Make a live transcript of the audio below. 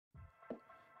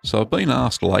So I've been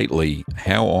asked lately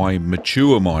how I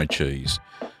mature my cheese.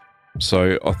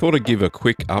 So I thought I'd give a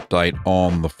quick update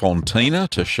on the Fontina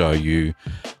to show you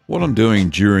what I'm doing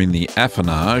during the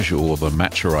affinage or the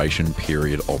maturation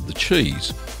period of the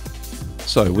cheese.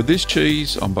 So with this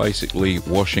cheese, I'm basically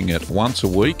washing it once a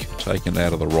week, taking it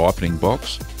out of the ripening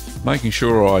box, making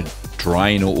sure I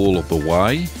drain all of the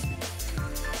whey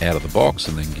out of the box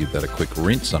and then give that a quick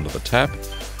rinse under the tap,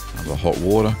 under the hot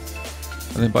water,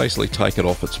 and then basically take it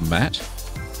off its mat.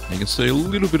 You can see a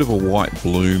little bit of a white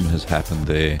bloom has happened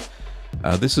there.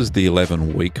 This is the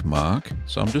 11-week mark,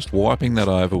 so I'm just wiping that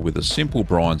over with a simple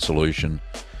brine solution.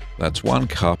 That's 1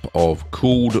 cup of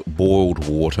cooled boiled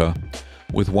water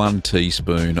with 1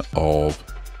 teaspoon of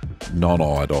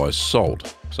non-iodized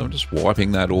salt. So I'm just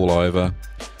wiping that all over.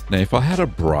 Now if I had a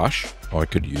brush, I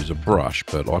could use a brush,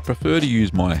 but I prefer to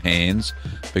use my hands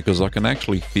because I can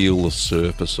actually feel the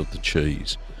surface of the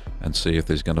cheese and see if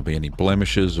there's going to be any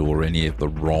blemishes or any of the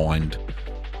rind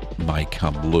may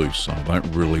come loose. I don't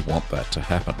really want that to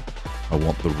happen. I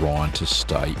want the rind to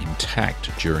stay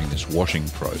intact during this washing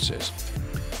process.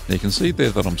 Now you can see there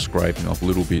that I'm scraping off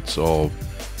little bits of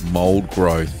mold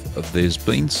growth. There's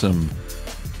been some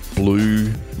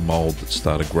blue mold that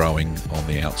started growing on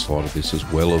the outside of this as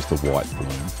well as the white bloom.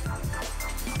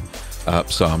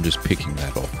 So I'm just picking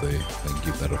that off there and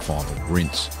give that a final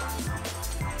rinse.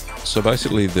 So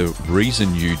basically the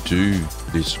reason you do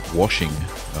this washing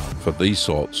for these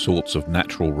sorts of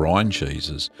natural rind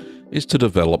cheeses is to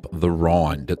develop the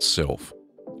rind itself.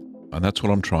 And that's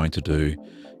what I'm trying to do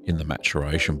in the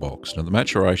maturation box. Now the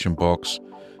maturation box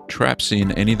traps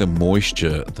in any of the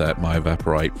moisture that may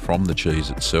evaporate from the cheese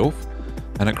itself,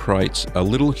 and it creates a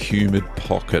little humid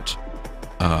pocket.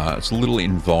 It's a little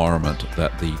environment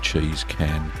that the cheese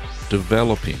can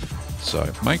develop in. So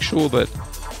make sure that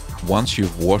once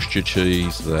you've washed your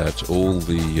cheese that all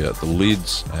the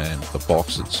lids and the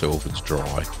box itself is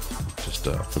dry. Just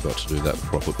forgot to do that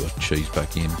before I put the cheese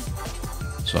back in.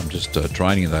 So I'm just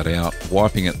draining that out,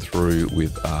 wiping it through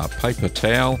with a paper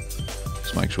towel.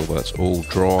 Just make sure that's all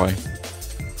dry.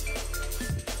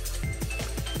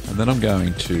 And then I'm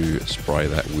going to spray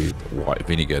that with white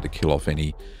vinegar to kill off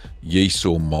any yeast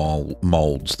or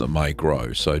molds that may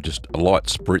grow. So just a light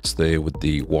spritz there with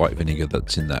the white vinegar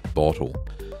that's in that bottle.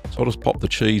 So I'll just pop the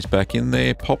cheese back in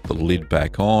there, pop the lid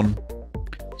back on,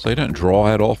 so you don't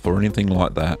dry it off or anything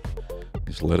like that.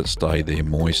 Just let it stay there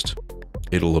moist.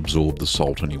 It'll absorb the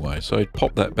salt anyway. So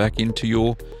pop that back into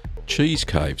your cheese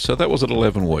cave. So that was at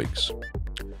 11 weeks.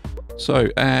 So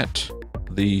at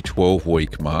the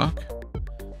 12-week mark,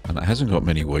 and it hasn't got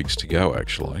many weeks to go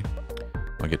actually,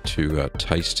 I get to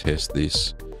taste test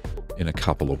this in a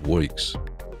couple of weeks.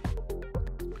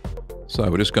 So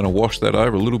we're just going to wash that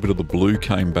over. A little bit of the blue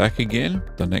came back again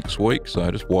the next week, so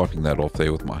just wiping that off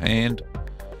there with my hand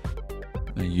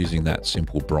and using that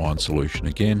simple brine solution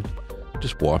again,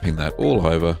 just wiping that all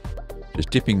over, just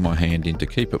dipping my hand in to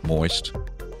keep it moist,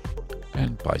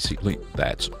 and basically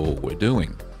that's all we're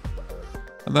doing.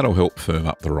 And that'll help firm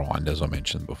up the rind, as I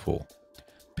mentioned before.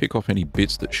 Pick off any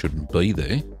bits that shouldn't be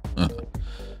there.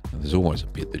 There's always a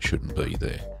bit that shouldn't be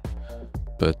there.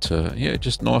 But yeah,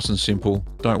 just nice and simple.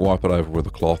 Don't wipe it over with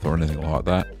a cloth or anything like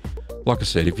that. Like I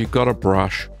said, if you've got a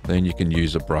brush, then you can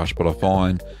use a brush, but I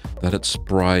find that it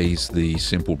sprays the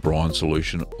simple brine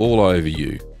solution all over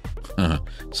you.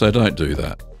 So don't do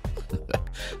that.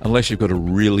 Unless you've got a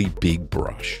really big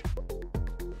brush.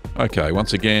 Okay,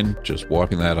 once again, just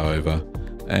wiping that over.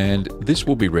 And this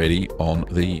will be ready on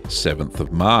the 7th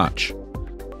of March.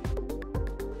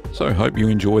 So I hope you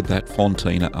enjoyed that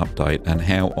Fontina update and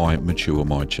how I mature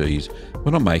my cheese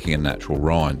when I'm making a natural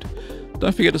rind.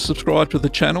 Don't forget to subscribe to the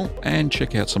channel and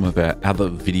check out some of our other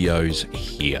videos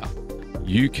here.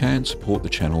 You can support the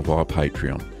channel via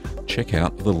Patreon. Check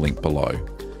out the link below.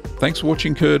 Thanks for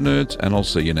watching, Curd Nerds, and I'll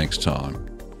see you next time.